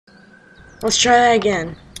Let's try that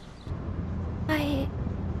again. I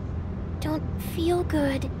don't feel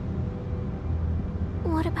good.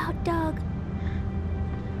 What about Doug?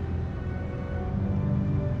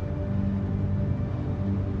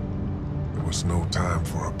 There was no time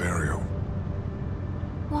for a burial.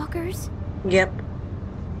 Walkers? Yep.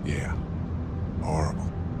 Yeah. Horrible.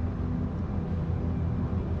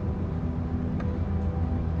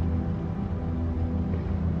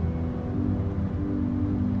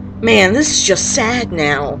 Man, this is just sad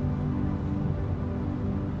now.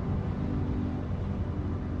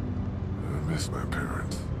 I miss my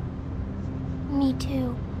parents. Me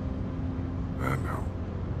too. I know.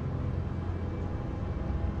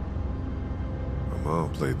 My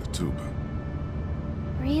mom played the tuba.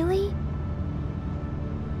 Really?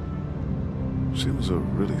 She was a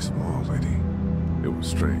really small lady. It was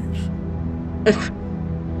strange.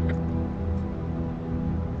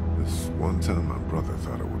 This one time my brother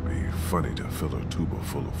thought it would be funny to fill a tuba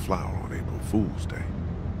full of flour on April Fool's Day.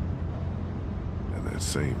 And that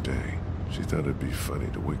same day, she thought it'd be funny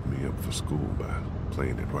to wake me up for school by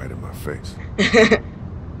playing it right in my face.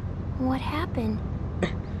 What happened?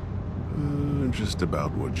 Just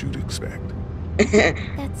about what you'd expect.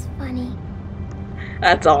 That's funny.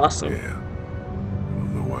 That's awesome. Yeah. I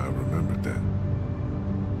don't know why I remembered that.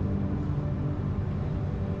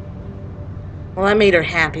 Well, that made her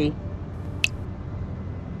happy.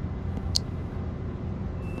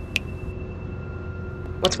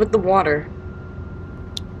 What's with the water?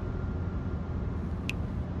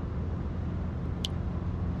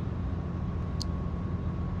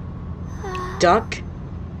 Duck?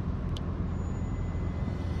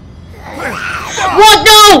 What?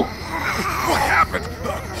 No! What happened?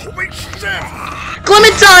 Holy shit!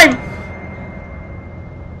 Clementine!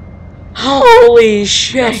 Holy Got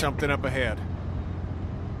shit. something up ahead.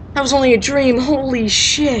 That was only a dream. Holy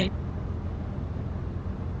shit.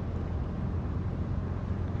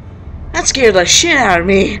 That scared the shit out of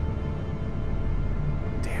me.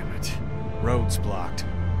 Damn it. Road's blocked.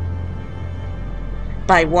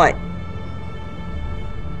 By what?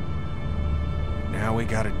 Now we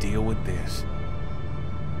gotta deal with this.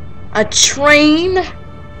 A train?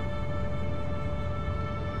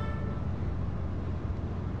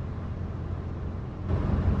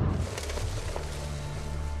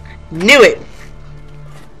 Knew it!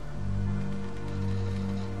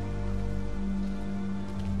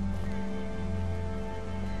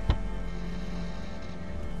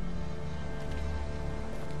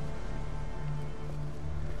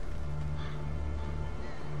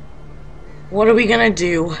 What are we gonna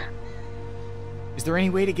do? Is there any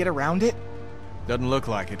way to get around it? Doesn't look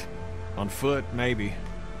like it. On foot, maybe.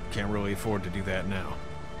 Can't really afford to do that now.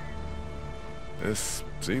 This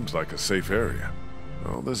seems like a safe area.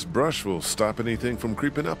 All this brush will stop anything from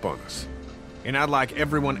creeping up on us. And I'd like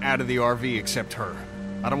everyone out of the RV except her.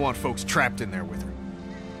 I don't want folks trapped in there with her.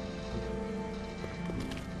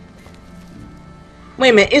 Wait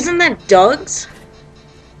a minute, isn't that Doug's?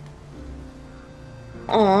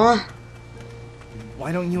 Aw.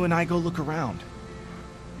 Why don't you and I go look around?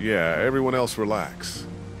 Yeah, everyone else relax.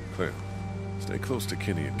 Clint, stay close to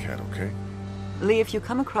Kenny and Kat, okay? Lee, if you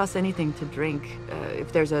come across anything to drink,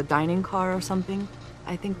 if there's a dining car or something,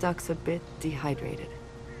 I think Duck's a bit dehydrated.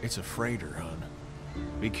 It's a freighter, hon.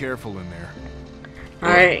 Be careful in there.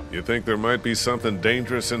 Alright. You think there might be something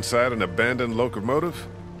dangerous inside an abandoned locomotive?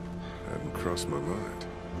 Hadn't crossed my mind.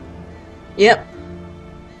 Yep.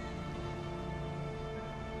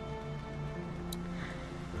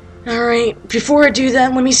 Alright, before I do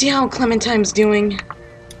that, let me see how Clementine's doing.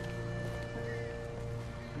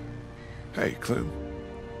 Hey, Clint.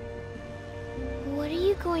 What are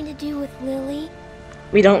you going to do with Lily?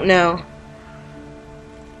 We don't know.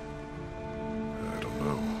 I don't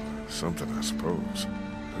know. Something, I suppose.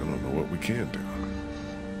 I don't know what we can do.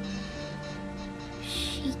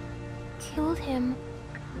 She killed him.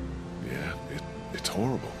 Yeah, it's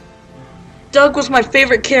horrible. Doug was my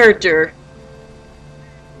favorite character.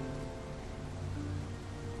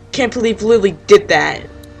 Can't believe Lily did that.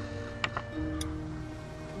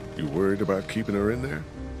 You worried about keeping her in there?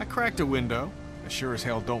 I cracked a window. I sure as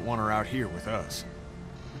hell don't want her out here with us.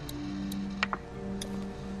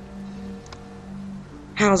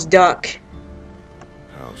 How's Duck?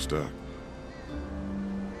 How's Duck?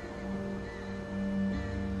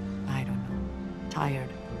 I don't know. Tired.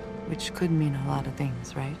 Which could mean a lot of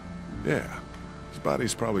things, right? Yeah. His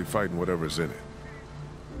body's probably fighting whatever's in it.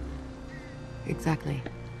 Exactly.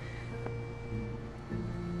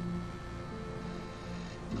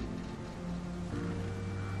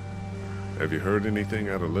 Have you heard anything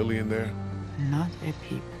out of Lily in there? Not a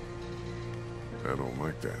peep. I don't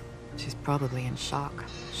like that. She's probably in shock.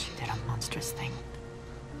 She did a monstrous thing.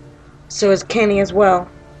 So is Kenny as well.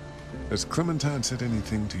 Has Clementine said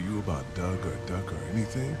anything to you about Doug or Duck or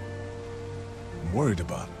anything? I'm worried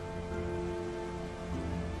about him.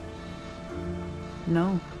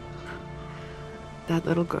 No. That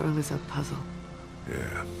little girl is a puzzle.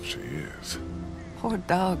 Yeah, she is. Poor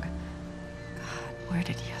Doug. God, where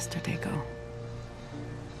did yesterday go?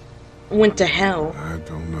 Went to hell. I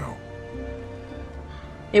don't know.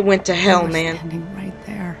 It went to hell, You were man. standing right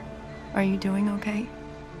there. Are you doing okay?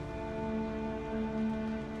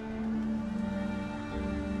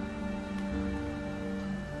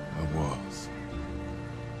 I was.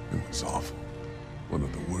 It was awful. One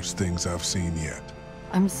of the worst things I've seen yet.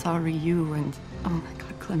 I'm sorry you and... oh my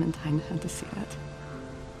god, Clementine had to see that.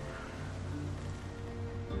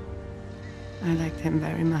 I liked him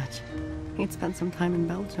very much. He'd spent some time in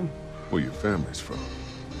Belgium. Where your family's from?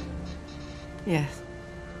 Yes.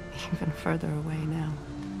 Even further away now.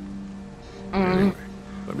 Anyway,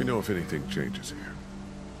 let me know if anything changes here.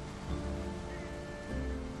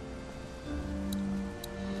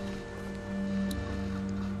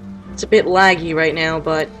 It's a bit laggy right now,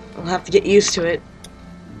 but I'll have to get used to it.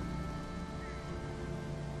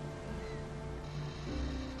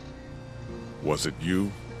 Was it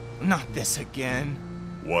you? Not this again.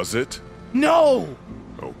 Was it? No!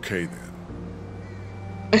 Okay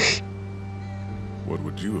then. What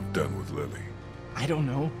would you have done with Lily? I don't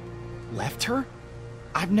know. Left her?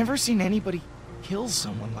 I've never seen anybody kill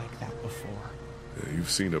someone like that before. Yeah, you've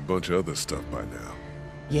seen a bunch of other stuff by now.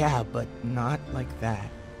 Yeah, but not like that.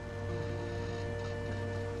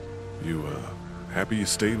 You, happy you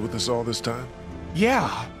stayed with us all this time?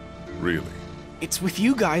 Yeah, Really? it's with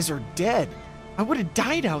you guys or dead. I would have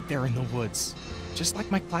died out there in the woods, just like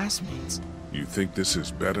my classmates. You think this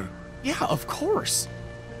is better? Yeah, of course.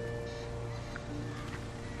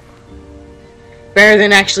 Better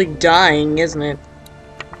than actually dying, isn't it?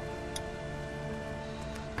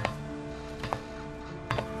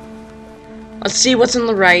 Let's see what's on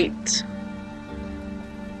the right.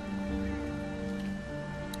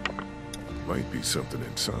 Might be something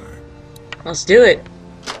inside. Let's do it.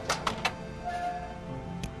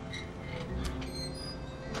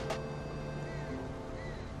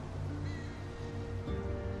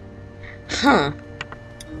 Huh.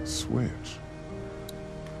 Switch.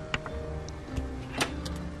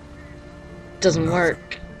 Doesn't Nothing.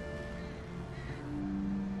 work.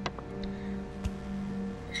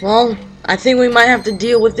 Well, I think we might have to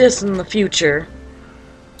deal with this in the future.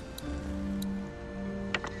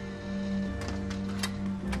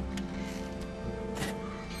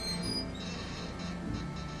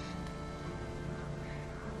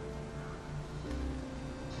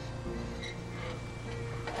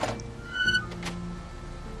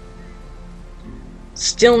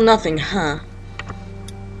 Still nothing, huh?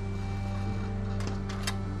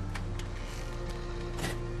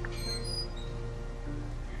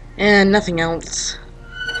 And nothing else.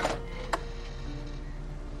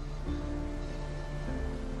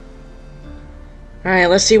 Alright,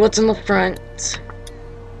 let's see what's in the front.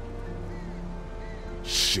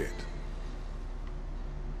 Shit.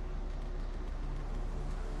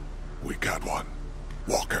 We got one.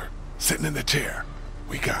 Walker, sitting in the chair.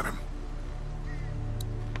 We got him.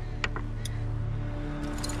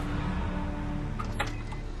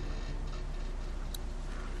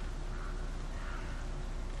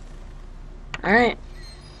 Alright.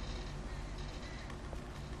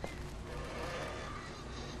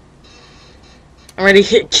 I'm ready to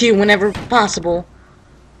hit Q whenever possible.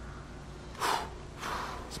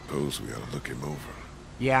 Suppose we ought to look him over.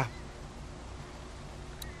 Yeah.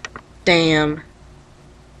 Damn.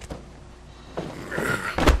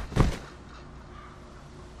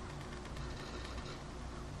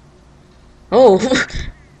 Oh.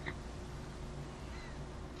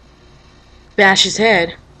 Bash his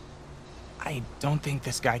head. I don't think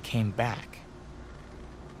this guy came back.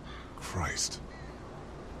 Christ.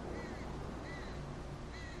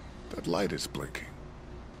 That light is blinking.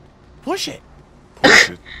 Push it. Push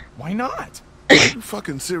it. Why not? Are you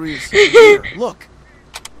fucking serious? Here, look.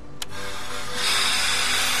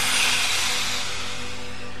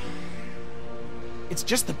 It's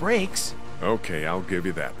just the brakes. Okay, I'll give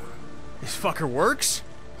you that one. This fucker works?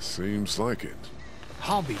 Seems like it.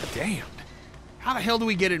 I'll be damned. How the hell do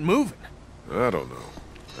we get it moving? I don't know.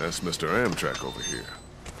 That's Mr. Amtrak over here.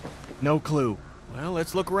 No clue. Well,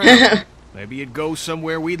 let's look around. Maybe it goes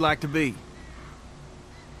somewhere we'd like to be.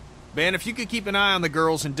 Ben, if you could keep an eye on the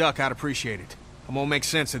girls and Duck, I'd appreciate it. I'm gonna make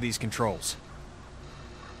sense of these controls.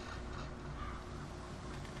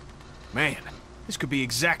 Man, this could be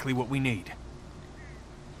exactly what we need.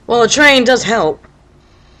 Well, a train does help.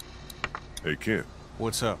 Hey, Ken.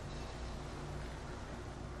 What's up?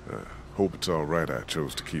 Hope it's all right I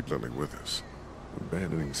chose to keep Lily with us.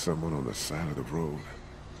 Abandoning someone on the side of the road,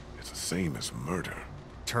 it's the same as murder.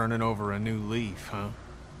 Turning over a new leaf, huh?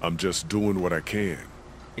 I'm just doing what I can.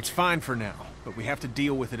 It's fine for now, but we have to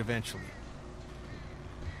deal with it eventually.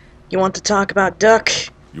 You want to talk about Duck?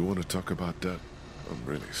 You want to talk about that? I'm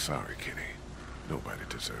really sorry, Kenny. Nobody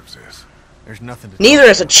deserves this. There's nothing to Neither talk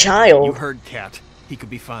is a about. child. You heard Cat. He could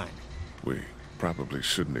be fine. We probably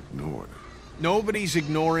shouldn't ignore it. Nobody's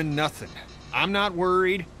ignoring nothing. I'm not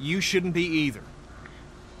worried. You shouldn't be either.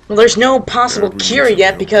 Well, there's no possible Yeah, we cure need some yet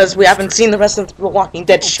help because with we this haven't train. seen the rest of the Walking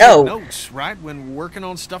Dead People take show. notes, right, when we're working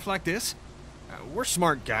on stuff like this? We're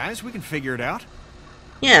smart guys. We can figure it out.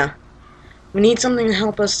 Yeah. We need something to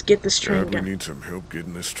help us get this train God, we going. need some help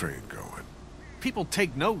getting this train going. People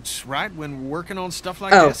take notes, right, when we're working on stuff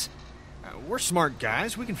like Oh. this? We're smart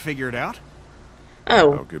guys. We can figure it out.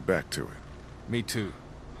 I'll Oh, get back to it. Me too.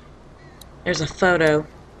 there's a photo.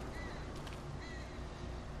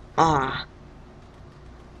 Ah.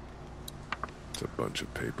 It's a bunch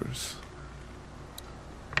of papers.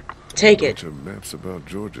 Take A it. bunch of maps about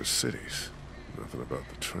Georgia's cities. Nothing about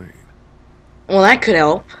the train. Well, that could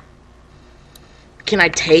help. Can I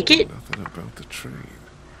take it? Nothing about the train.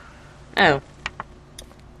 Oh.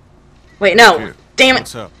 Wait, no. Here. Damn it.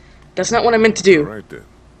 What's up? That's not what I meant to do. All right then.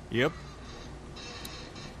 Yep.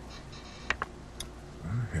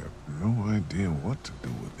 I have no idea what to do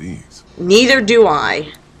with these. Neither do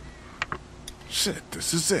I. Shit,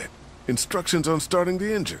 this is it. Instructions on starting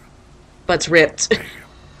the engine. But it's ripped. Damn,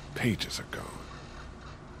 pages are gone.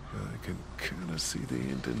 I can kind of see the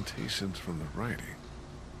indentations from the writing.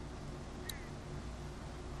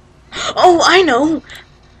 Oh, I know!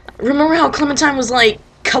 Remember how Clementine was, like,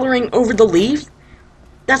 coloring over the leaf?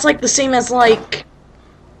 That's, like, the same as, like...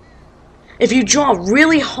 If you draw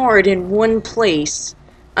really hard in one place...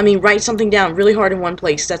 I mean, write something down really hard in one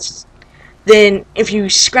place, that's... Then, if you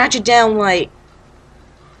scratch it down, like...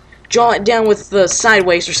 Draw it down with the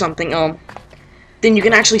sideways or something, then you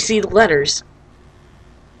can actually see the letters.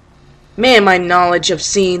 Man, my knowledge of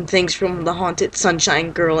seeing things from the Haunted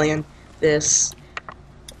Sunshine Girl and this...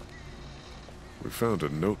 We found a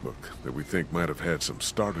notebook that we think might have had some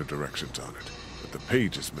starter directions on it, but the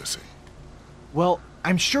page is missing. Well,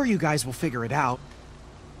 I'm sure you guys will figure it out.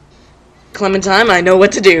 Clementine, I know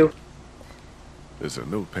what to do. There's a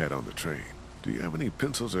notepad on the train. Do you have any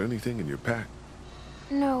pencils or anything in your pack?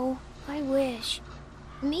 No, I wish.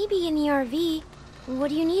 Maybe in the RV. What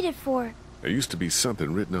do you need it for? There used to be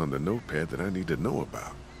something written on the notepad that I need to know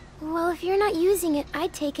about. Well, if you're not using it,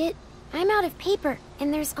 I'd take it. I'm out of paper,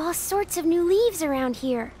 and there's all sorts of new leaves around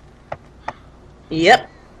here. Yep.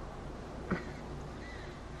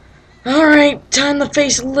 Alright, time to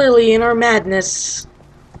face Lily in our madness.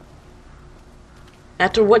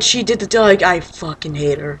 After what she did to Doug, I fucking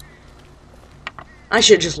hate her. I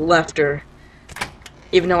should've just left her.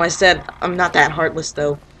 Even though I said I'm not that heartless,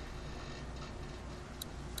 though.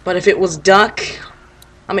 But if it was Duck...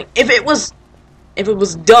 I mean, if it was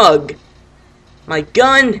Doug... My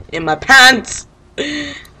gun, in my pants,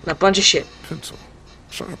 and a bunch of shit. Pencil.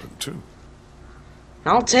 Sharpened, too.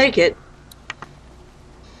 I'll take it.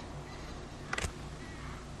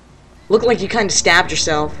 Look like you kind of stabbed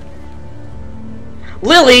yourself.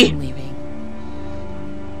 Lily! I'm leaving.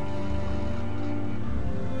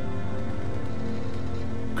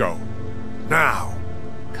 Go. Now!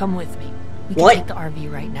 Come with me. We What? can take the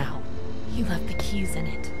RV right now. He left the keys in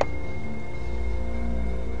it.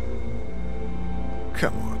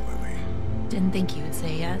 Come on, Lily. Didn't think you would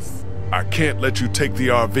say yes. I can't let you take the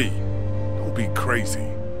RV. Don't be crazy.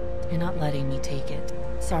 You're not letting me take it.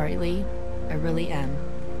 Sorry, Lee. I really am.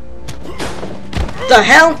 The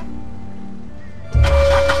hell?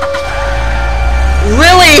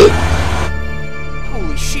 Lily!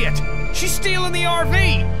 Holy shit! She's stealing the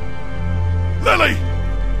RV! Lily!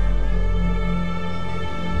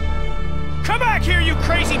 Come back here, you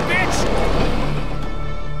crazy bitch!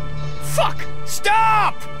 Fuck!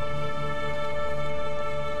 Stop!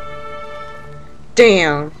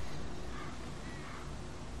 Damn.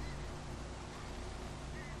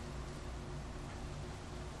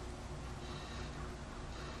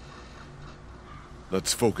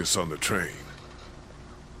 Let's focus on the train.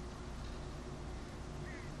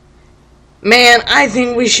 Man, I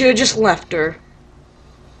think we should have just left her.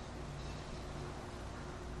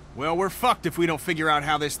 Well, we're fucked if we don't figure out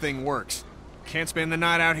how this thing works. Can't spend the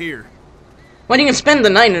night out here. Why do you spend the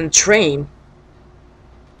night in a train?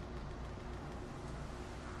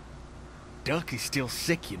 Duck is still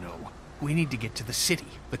sick, you know. We need to get to the city,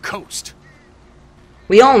 the coast.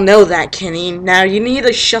 We all know that, Kenny. Now you need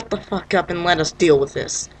to shut the fuck up and let us deal with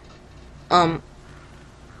this. Why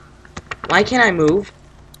can't I move?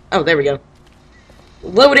 Oh, there we go.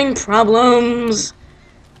 Loading problems!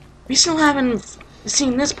 We still haven't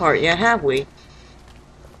seen this part yet, have we?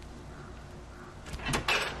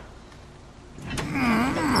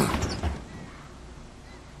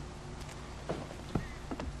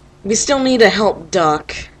 We still need to help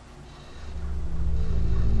Duck.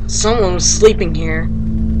 Someone was sleeping here.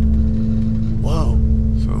 Whoa.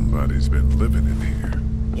 Somebody's been living in here.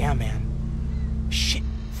 Yeah, man. Shit.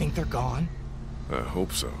 Think they're gone? I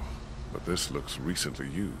hope so, but this looks recently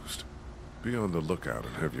used. Be on the lookout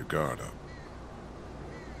and have your guard up.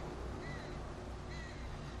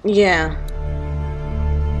 Yeah.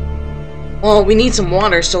 Well, we need some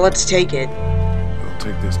water, so let's take it. I'll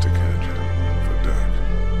take this to Kendra.